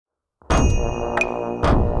Stone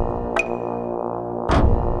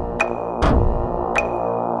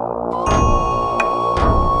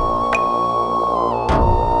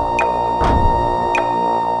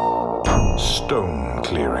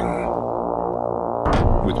Clearing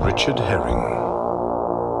with Richard Herring.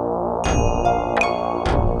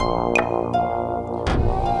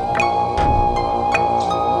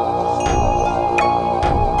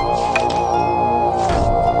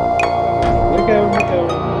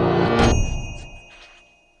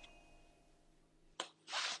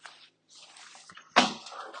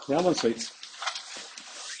 Yeah, I'm on sweets.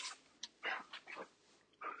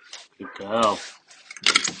 Good girl.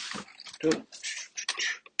 Good.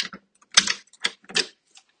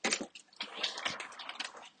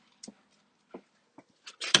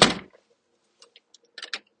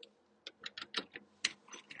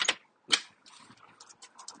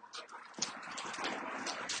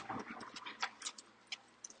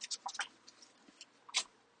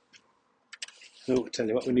 So, tell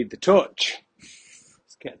you what, we need the torch.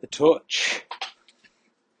 Let's get the torch.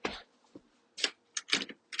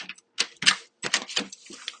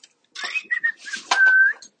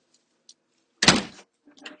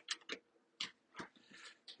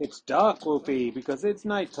 It's dark, Wolfie, because it's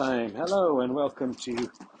night time. Hello and welcome to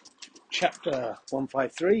chapter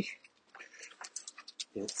 153.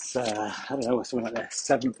 It's, I don't know, something like the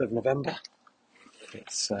 7th of November.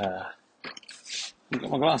 It's, I've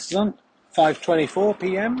got my glasses on. 5:24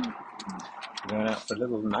 p.m. Going out for a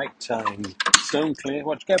little nighttime stone clear.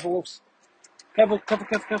 Watch, careful, wolves. Careful,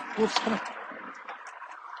 wolves, come on.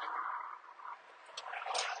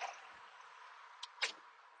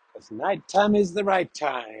 Because nighttime is the right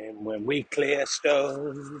time when we clear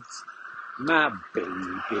stones. My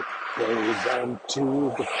baby goes on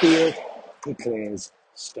to the field. He clears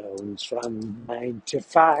stones from 9 to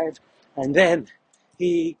 5. And then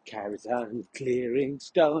he carries on clearing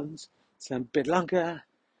stones some bit longer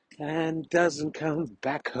and doesn't come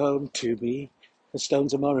back home to me. The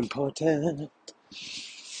stones are more important.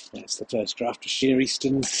 That's the first draft of Sheena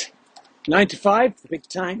Easton's 9 to 5, the big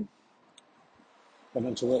time. Went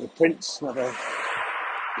on to work with Prince, another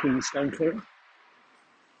keen stone clearer.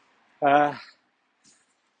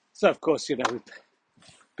 So, of course, you know, we've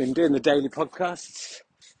been doing the daily podcasts,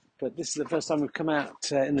 but this is the first time we've come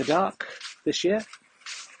out in the dark this year,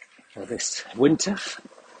 or this winter,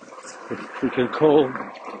 if we can call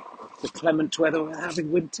the clement weather we're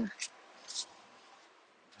having winter.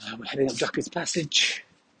 We're heading up Duckett's Passage,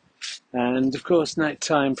 and of course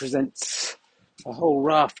nighttime presents a whole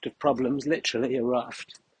raft of problems, literally a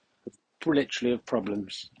raft, literally of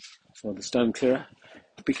problems for the stone clearer,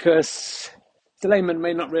 because the layman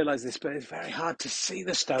may not realise this, but it's very hard to see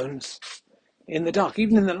the stones in the dark.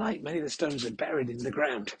 Even in the light, many of the stones are buried in the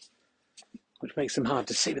ground, which makes them hard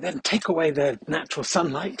to see. But then take away the natural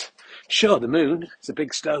sunlight. Sure, the moon is a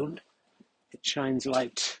big stone. It shines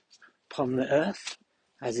light upon the earth,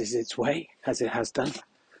 as is its way, as it has done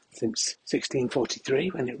since 1643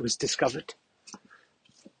 when it was discovered.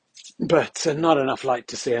 But not enough light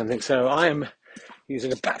to see anything. So I am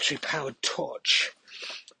using a battery-powered torch.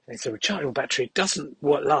 It's a rechargeable battery. It doesn't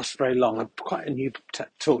last very long. I'm quite a new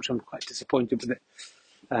torch. I'm quite disappointed with it.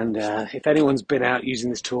 And if anyone's been out using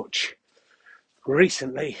this torch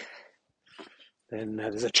recently, then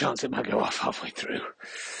there's a chance it might go off halfway through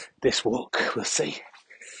this walk. We'll see.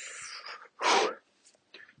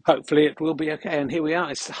 Hopefully it will be okay. And here we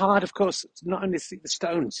are. It's hard, of course, not only to see the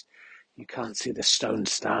stones. You can't see the stone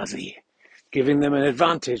Stasi, giving them an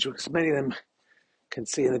advantage because many of them can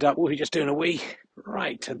see in the dark. We're just doing a wee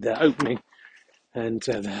right at the opening. And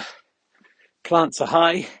the plants are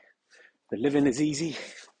high. The living is easy.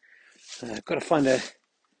 I've got to find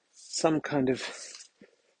some kind of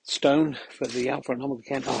stone for the Alpha and Omega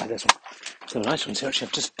can. Oh, there's one. Some nice ones here. Actually,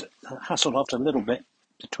 I've just hustled off a little bit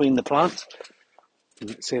between the plants.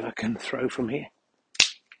 Let's see if I can throw from here.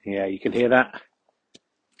 Yeah, you can hear that.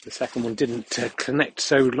 The second one didn't connect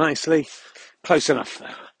so nicely. Close enough, though.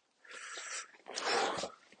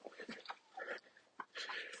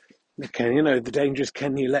 Okay, you know, the danger is,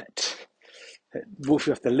 can you let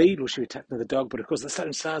Wolfie off the lead, or should we attack the dog? But of course, the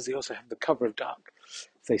stone stars, they also have the cover of dark.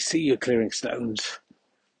 If they see you clearing stones,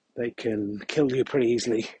 they can kill you pretty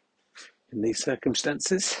easily in these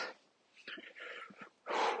circumstances.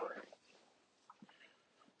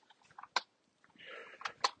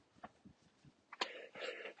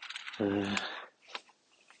 And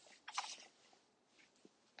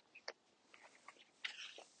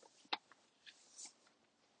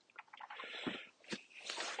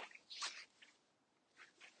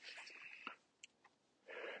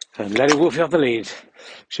letting Wolfie off the lead.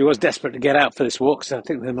 She was desperate to get out for this walk, so I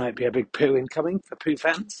think there might be a big poo incoming for poo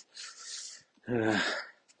fans.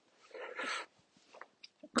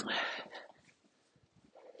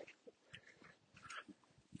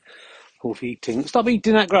 Wolf eating. Stop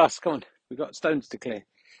eating that grass. Come on. We've got stones to clear.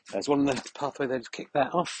 There's one on the pathway there. Just kick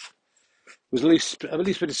that off. It was loose, at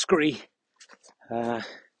least with a scree. We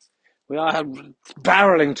are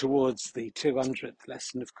barreling towards the 200th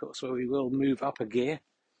lesson, of course, where we will move up a gear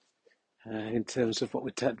in terms of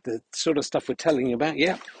what the sort of stuff we're telling you about.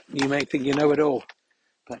 Yeah, you may think you know it all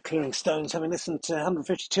about clearing stones, having listened to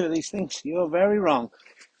 152 of these things. You're very wrong.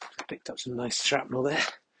 Picked up some nice shrapnel there,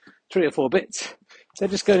 3 or 4 bits. So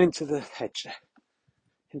just going into the hedgerow.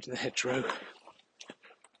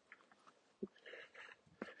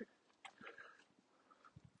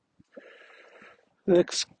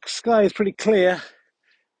 The sky is pretty clear.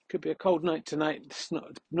 Could be a cold night tonight. It's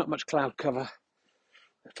not much cloud cover.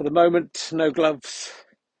 For the moment, no gloves.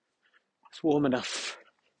 It's warm enough.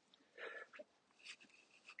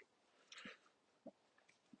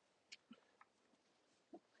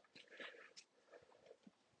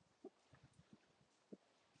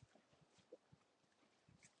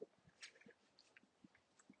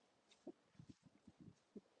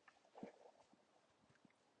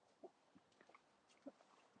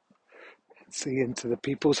 See into the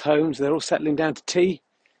people's homes. They're all settling down to tea.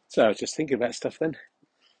 So I was just thinking about stuff then.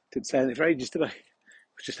 Didn't say anything for ages, did I? I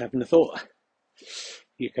was just having a thought.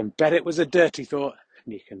 You can bet it was a dirty thought,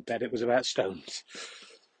 and you can bet it was about stones.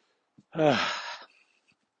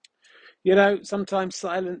 You know, sometimes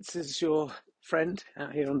silence is your friend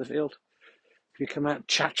out here on the field. If you come out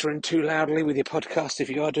chattering too loudly with your podcast, if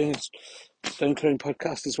you are doing a stone clearing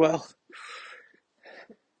podcast as well.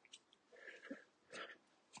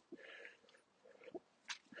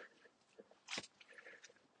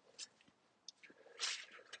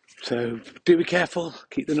 So do be careful,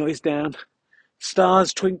 keep the noise down.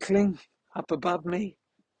 Stars twinkling up above me.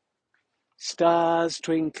 Stars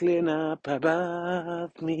twinkling up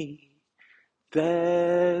above me.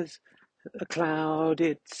 There's a cloud,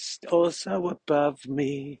 it's also above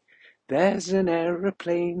me. There's an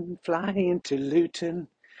aeroplane flying to Luton.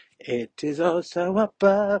 It is also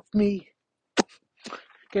above me.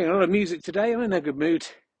 Getting a lot of music today. I'm in a good mood.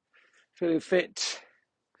 Feeling fit.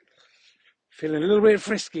 Feeling a little bit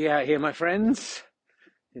frisky out here, my friends.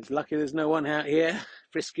 It's lucky there's no one out here.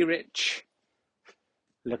 Frisky Rich.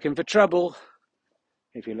 Looking for trouble.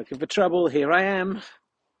 If you're looking for trouble, here I am.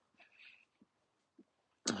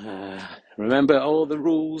 Remember, all the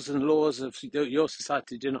rules and laws of your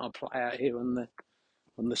society do not apply out here on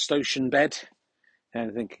the Stotion bed.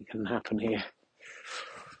 Anything can happen here.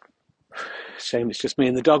 Shame it's just me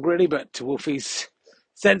and the dog, really, but Wolfie's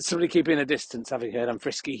sensibly keeping a distance, having heard I'm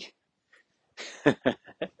frisky.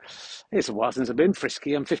 It's a while since I've been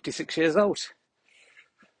frisky. I'm 56 years old.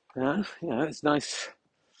 It's nice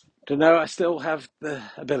to know I still have the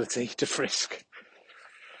ability to frisk.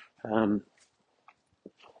 Of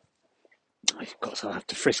course, I'll have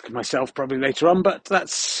to frisk myself probably later on, but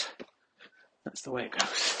that's the way it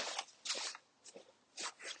goes.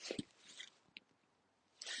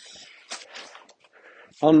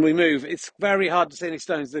 On we move. It's very hard to see any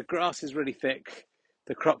stones. The grass is really thick.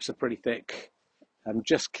 The crops are pretty thick. I'm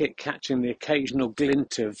just catching the occasional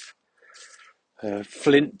glint of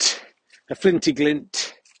flint, a flinty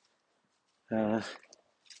glint.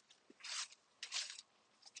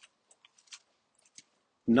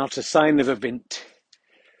 Not a sign of a vint.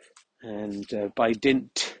 And by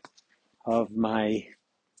dint of my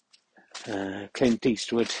Clint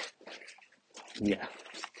Eastwood, yeah,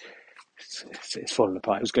 it's fallen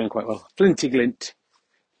apart. It was going quite well. Flinty glint.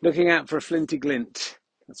 Looking out for a flinty glint.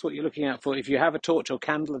 That's what you're looking out for. If you have a torch or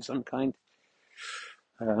candle of some kind,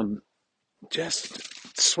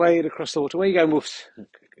 just sway it across the water. Where are you going, Wolves?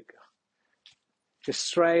 Okay, good girl. Just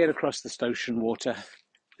sway it across the Stotion water.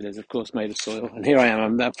 It is, of course, made of soil. And here I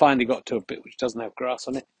am. I've finally got to a bit which doesn't have grass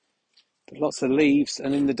on it. But lots of leaves.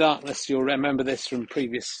 And in the darkness, you'll remember this from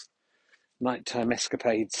previous nighttime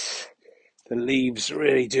escapades. The leaves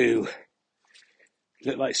really do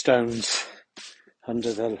look like stones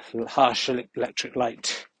under the harsh electric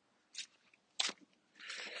light.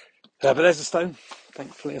 But there's a stone.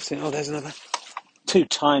 Thankfully, I've seen. Oh, there's another. 2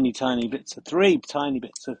 tiny bits. 3 tiny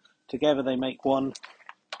bits. Together they make one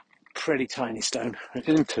pretty tiny stone.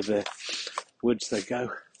 Into the woods they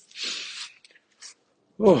go.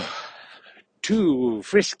 Oh, too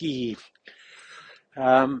frisky.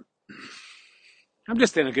 I'm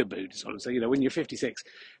just in a good mood, is what I'm saying. You know, when you're 56,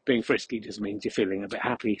 being frisky just means you're feeling a bit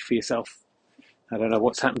happy for yourself. I don't know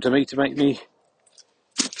what's happened to me to make me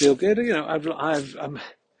feel good. You know,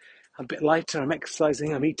 a bit lighter, I'm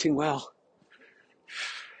exercising, I'm eating well.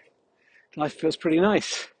 Life feels pretty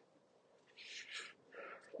nice.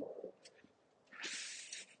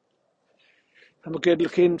 I'm a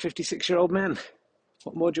good-looking 56-year-old man.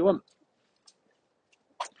 What more do you want?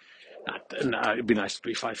 No, it'd be nice to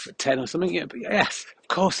be 5'10" or something. Yeah, but yes, of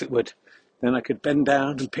course it would. Then I could bend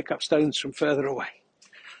down and pick up stones from further away.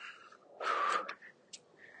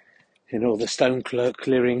 In all the stone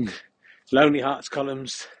clearing, Lonely Hearts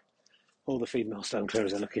columns, all the female stone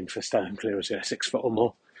clearers are looking for stone clearers, 6 foot or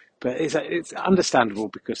more. But it's understandable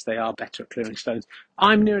because they are better at clearing stones.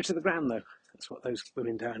 I'm nearer to the ground though. That's what those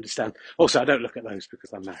women don't understand. Also, I don't look at those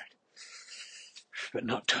because I'm married. But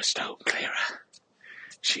not to a stone clearer.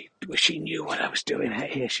 She knew what I was doing out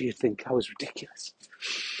here, she'd think I was ridiculous.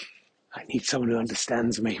 I need someone who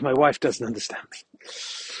understands me. My wife doesn't understand me.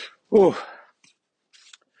 Oh,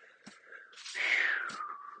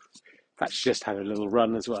 that's just had a little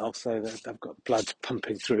run as well, so that I've got blood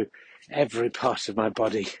pumping through every part of my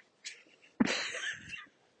body.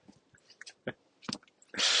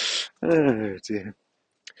 Oh dear.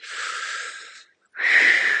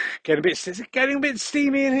 Is it getting a bit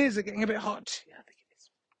steamy in here? Is it getting a bit hot? Yeah,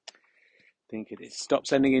 I think it is. Stop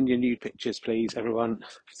sending in your nude pictures, please, everyone.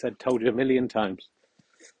 I've told you a million times.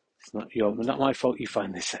 It's not my fault you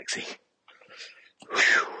find this sexy.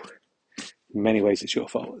 In many ways, it's your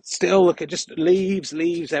fault. Still, look at just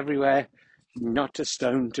leaves everywhere. Not a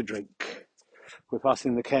stone to drink. We're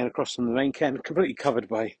passing the cairn across from the main cairn, completely covered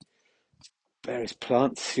by various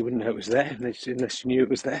plants. You wouldn't know it was there unless you knew it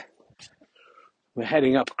was there. We're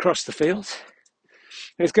heading up across the field.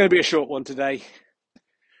 It's going to be a short one today,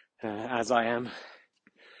 as I am.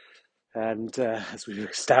 And as we've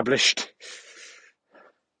established,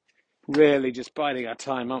 really just biding our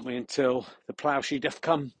time, aren't we, until the plough she doth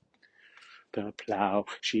come. The plough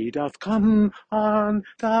she doth come on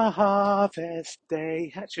the harvest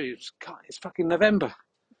day. Actually, it's fucking November.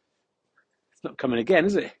 It's not coming again,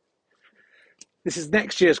 is it? This is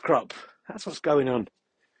next year's crop. That's what's going on.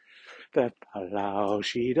 The plough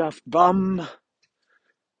she doth bum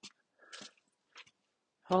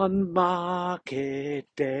on market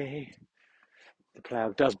day. The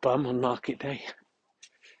plough does bum on market day.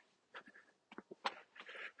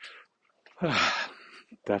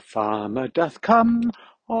 The farmer doth come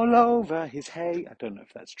all over his hay. I don't know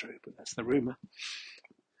if that's true, but that's the rumour.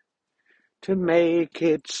 To make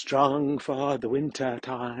it strong for the winter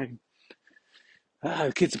time.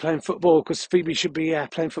 The kids are playing football because Phoebe should be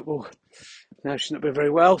playing football. Now she's not been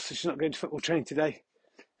very well, so she's not going to football training today.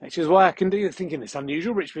 Which is why I can do thinking it's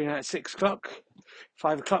unusual. Rich being out at 6 o'clock,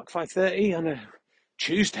 5 o'clock, 5:30 on a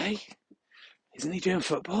Tuesday. Isn't he doing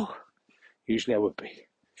football? Usually I would be.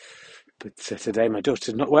 But today my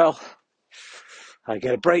daughter's not well. I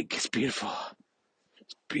get a break. It's beautiful.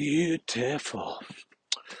 It's beautiful.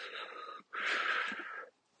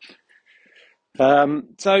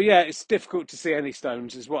 So yeah, it's difficult to see any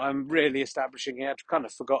stones is what I'm really establishing here. I've kind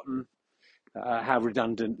of forgotten how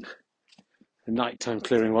redundant the nighttime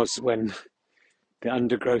clearing was when the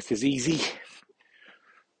undergrowth is easy.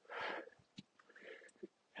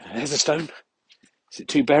 There's a stone. Is it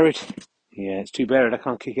too buried? Yeah, it's too buried. I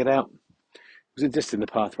can't kick it out. It was just in the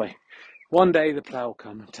pathway. One day the plough will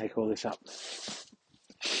come and take all this up.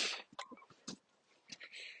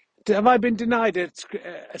 Have I been denied a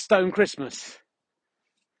stone Christmas?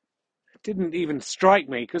 It didn't even strike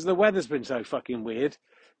me because the weather's been so fucking weird.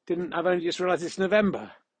 I've only just realised it's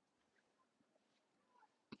November.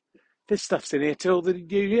 This stuff's in here till the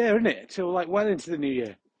new year, isn't it? Till well into the new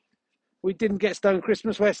year. We didn't get stone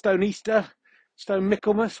Christmas. Where's stone Easter? Stone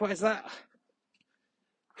Michaelmas? What is that?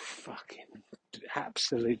 Fucking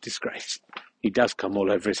absolute disgrace. He does come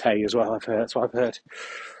all over his hay as well, I've heard. That's what I've heard.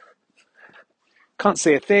 Can't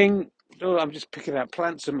see a thing. Oh, I'm just picking out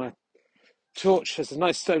plants and my torch. There's a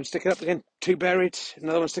nice stone sticking up again. 2 buried.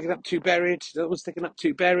 Another one sticking up. 2 buried. Another one sticking up.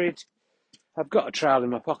 2 buried. I've got a trowel in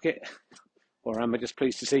my pocket. Or am I just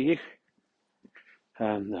pleased to see you?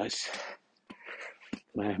 Nice.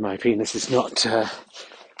 My penis is not a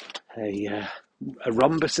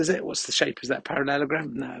rhombus, is it? What's the shape? Is that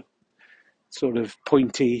parallelogram? No. Sort of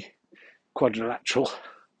pointy quadrilateral.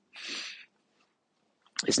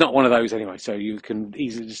 It's not one of those anyway, so you can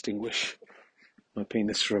easily distinguish my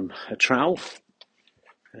penis from a trowel.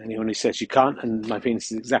 Anyone who says you can't, and my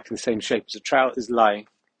penis is exactly the same shape as a trowel, is lying.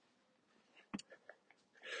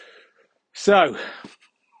 So,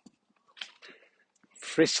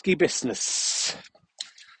 frisky business.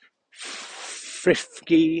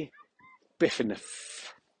 Frifky biffiniff.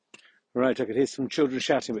 Right, I could hear some children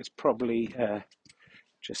shouting, but it's probably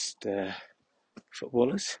just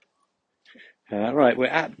footballers. Right, we're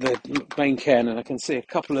at the main cairn, and I can see a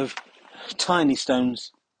couple of tiny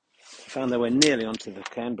stones. I found they were nearly onto the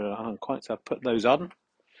cairn, but I haven't quite, so I've put those on.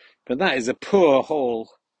 But that is a poor haul.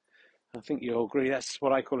 I think you'll agree that's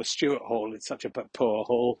what I call a Stuart haul. It's such a poor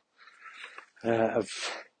haul of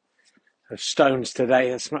stones today.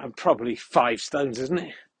 It's probably 5 stones, isn't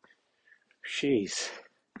it? Jeez.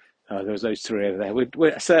 Oh, there was those 3 over there.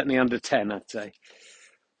 We're certainly under 10, I'd say.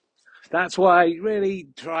 That's why I really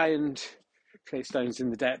try and clear stones in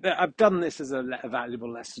the day. I've done this as a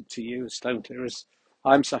valuable lesson to you as stone clearers.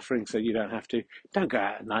 I'm suffering, so you don't have to. Don't go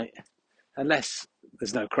out at night unless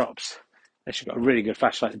there's no crops. Unless you've got a really good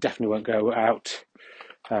flashlight, it definitely won't go out.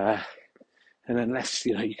 And unless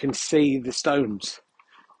you can see the stones,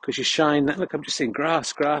 because you shine. Look, I'm just seeing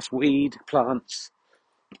grass, weed, plants.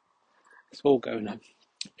 It's all going on.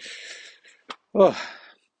 Oh,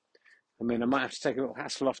 I mean, I might have to take a little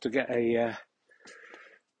hassle off to get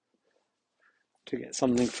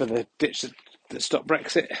something for the ditch that stopped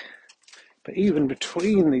Brexit. But even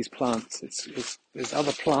between these plants, there's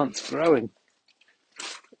other plants growing.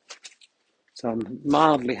 So I'm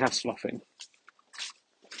mildly Hasselhoffing.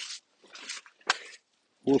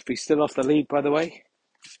 Wolfie still off the lead, by the way.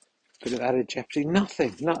 Bit of added jeopardy.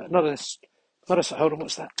 Nothing. Not a. Hold on.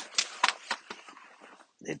 What's that?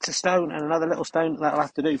 It's a stone and another little stone that'll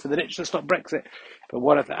have to do for the ditch to stop Brexit. But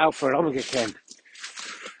what if the Alpha and Omega can?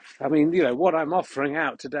 I mean, what I'm offering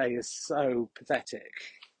out today is so pathetic.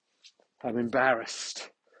 I'm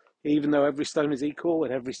embarrassed. Even though every stone is equal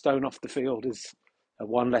and every stone off the field is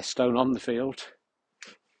one less stone on the field,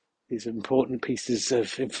 these important pieces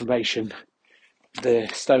of information, the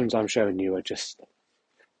stones I'm showing you are just,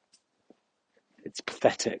 it's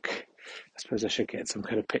pathetic. I suppose I should get some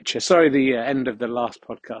kind of picture. Sorry, the end of the last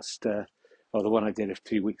podcast, or the one I did a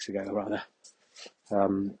few weeks ago, rather,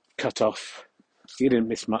 cut off. You didn't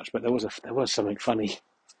miss much, but there was something funny.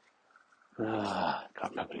 I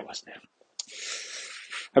can't remember what it was now.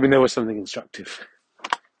 I mean, there was something instructive.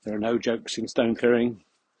 There are no jokes in stone clearing.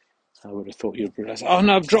 I would have thought you'd realise, oh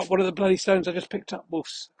no, I've dropped one of the bloody stones I just picked up,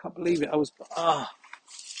 Wolves. I can't believe it.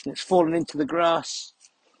 It's fallen into the grass.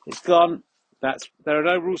 It's gone. There are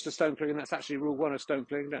no rules to stone clearing. That's actually rule 1 of stone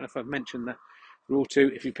clearing. I don't know if I've mentioned that. Rule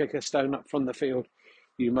 2, if you pick a stone up from the field,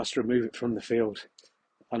 you must remove it from the field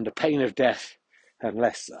under pain of death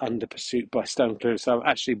unless under pursuit by stone clearers. So I've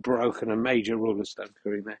actually broken a major rule of stone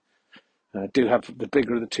clearing there. I do have the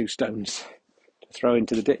bigger of the 2 stones to throw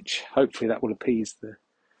into the ditch. Hopefully that will appease the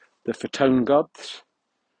Fatone gods.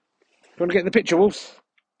 You want to get the picture, Wolves?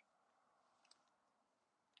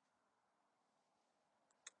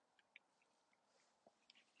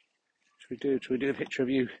 Should we do a picture of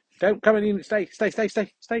you? Don't come in. Stay.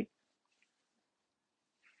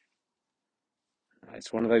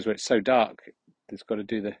 It's one of those where it's so dark. It's got to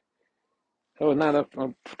do the. Oh, now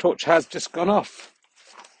the torch has just gone off.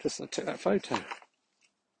 I took that photo.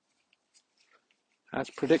 As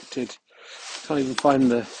predicted. Can't even find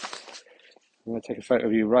the. I'm going to take a photo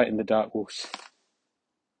of you right in the dark, Wolves.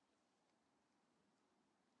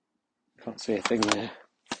 Can't see a thing there.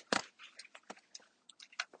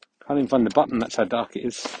 Can't even find the button. That's how dark it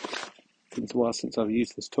is. It's a while since I've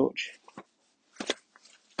used this torch.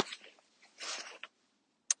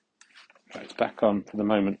 Right, it's back on for the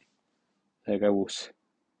moment. There you go, Wolves.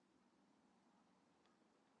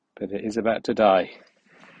 But it is about to die.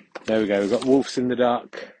 There we go. We've got Wolves in the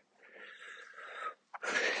dark.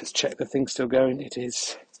 Let's check the thing's still going. It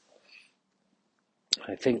is.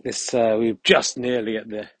 I think this. We're just nearly at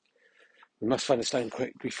the. We must find a stone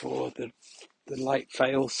quick before the light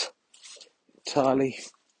fails entirely.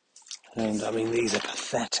 And I mean, these are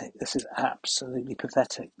pathetic. This is absolutely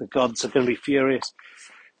pathetic. The gods are going to be furious.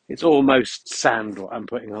 It's almost sand what I'm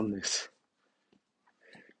putting on this.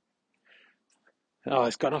 Oh,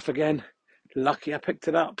 it's gone off again. Lucky I picked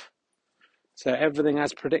it up. So everything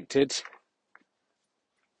as predicted.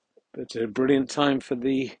 But a brilliant time for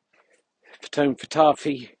the Fatone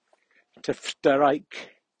Fatafi to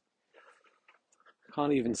strike.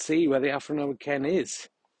 Can't even see where the Alpha Nova Ken is.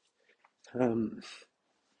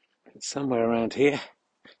 It's somewhere around here.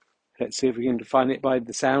 Let's see if we can find it by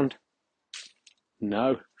the sound.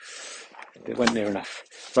 No, it went near enough.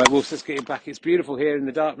 Right, Wolves, let's get it back. It's beautiful here in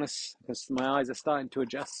the darkness because my eyes are starting to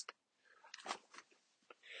adjust.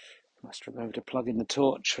 Must remember to plug in the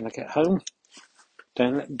torch when I get home.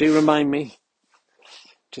 Do remind me.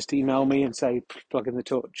 Just email me and say plug in the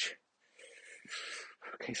torch.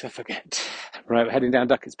 In case I forget. Right, we're heading down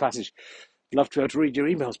Duckett's Passage. Love to be able to read your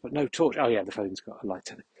emails, but no torch. Oh yeah, the phone's got a light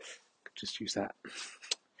in it. Could just use that.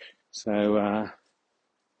 So,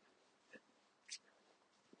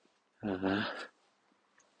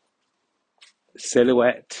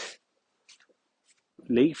 Silhouette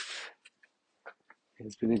Leaf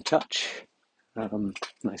has been in touch.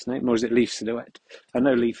 Nice name. Or is it Leaf Silhouette? I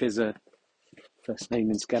know Leaf is a first name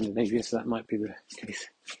in Scandinavia, so that might be the case.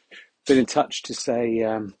 Been in touch to say,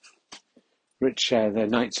 Rich, the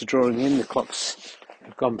nights are drawing in, the clocks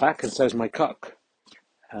have gone back, and so's my cock.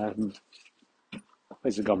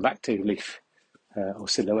 Where's it gone back to, Leaf or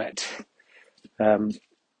Silhouette?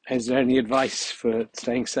 Is there any advice for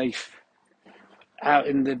staying safe out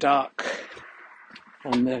in the dark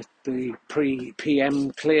on the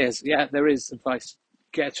pre-PM clears? Yeah, there is advice.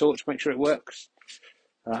 Get a torch, make sure it works.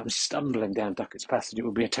 I'm stumbling down Duckett's Passage. It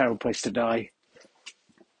would be a terrible place to die.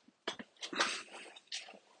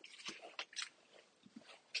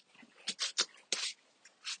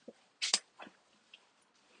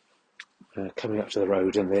 Coming up to the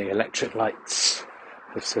road and the electric lights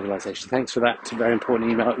of civilization. Thanks for that. It's a very important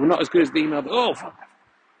email. Well, not as good as the email, but oh, fuck.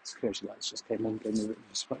 Security lights just came on, gave me a written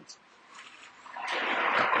response.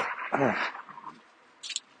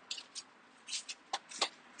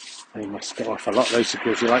 They must go off a lot, those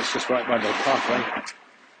security lights, just right by the pathway.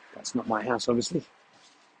 That's not my house, obviously.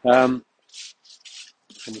 And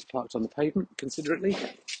it's parked on the pavement considerately.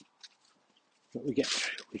 But we get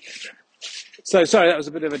through. So, sorry, that was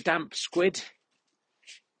a bit of a damp squid.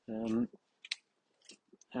 I'm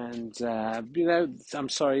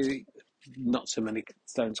sorry, not so many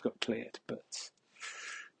stones got cleared, but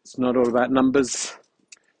it's not all about numbers.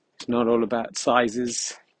 It's not all about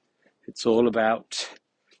sizes. It's all about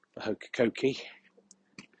the hokey cokey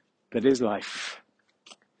that is life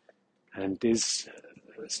and is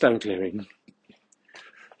stone clearing.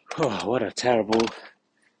 Oh, what a terrible...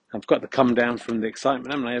 I've got the come down from the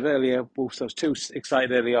excitement, haven't I, of earlier. Also, I was too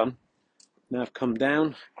excited early on. Now I've come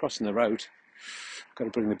down, crossing the road. Got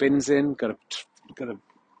to bring the bins in. Got to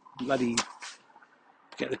bloody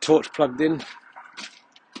get the torch plugged in.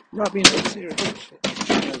 Rubbing it, seriously.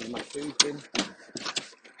 There's my food bin.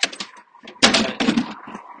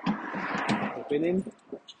 The bin in.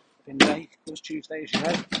 Bin day. Of course, Tuesday, as you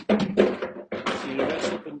know. It's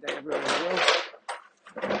universal bin day everywhere in the world.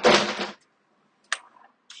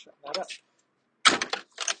 Shut that up.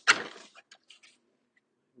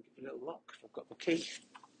 Give it a little lock if I've got the key.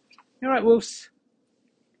 You alright, Wolves?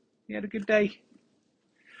 You had a good day?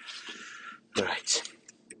 Right.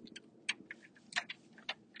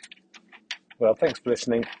 Well, thanks for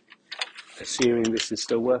listening. Assuming this is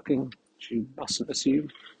still working, which you mustn't assume.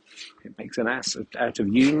 It makes an ass out of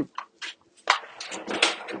you.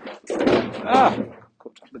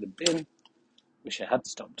 Caught up with a bin. Wish I had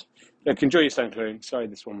stopped. Look, enjoy your stone clearing. Sorry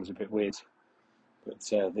this one was a bit weird, but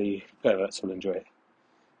the perverts will enjoy it.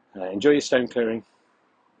 Enjoy your stone clearing.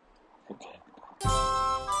 Okay.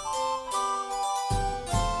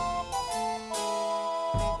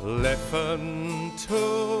 Listen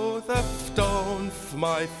to the stones,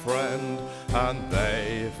 my friend, and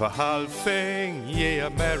they've a halfing ye a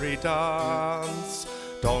merry dance.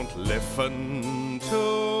 Don't listen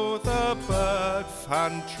to the bird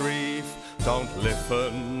fan treef. Don't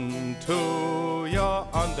listen to your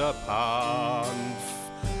underpants.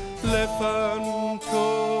 Listen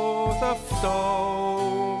to the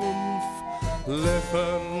stones.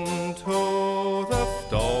 Listen to the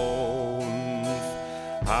stones.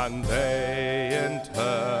 And they in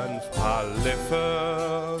turn shall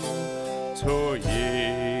listen to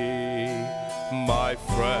ye, my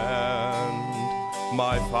friend,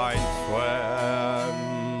 my fine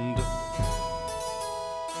friend.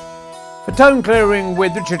 For Tone Clearing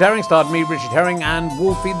with Richard Herring, starred me, Richard Herring, and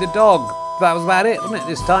Wolfie the dog. That was about it, wasn't it,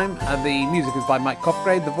 this time? The music is by Mike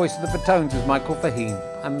Copgrave, the voice of the Fatones is Michael Faheen.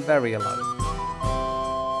 I'm very alone.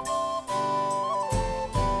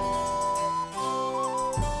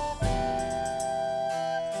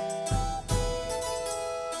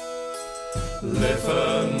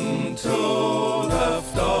 Listen to the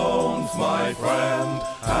stones, my friend,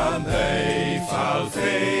 and they shall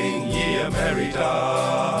sing ye a merry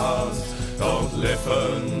dance. Don't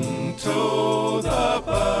listen to the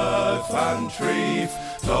bird fan treef.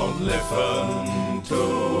 Don't listen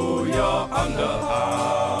to your underhands.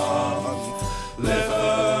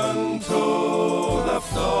 Listen to the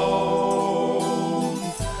stones.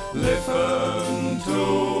 Listen to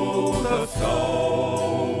the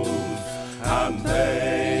stones. And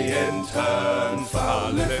they in turn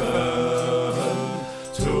shall listen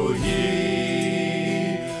to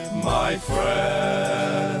ye, my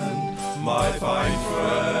friend, my fine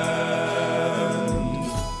friend.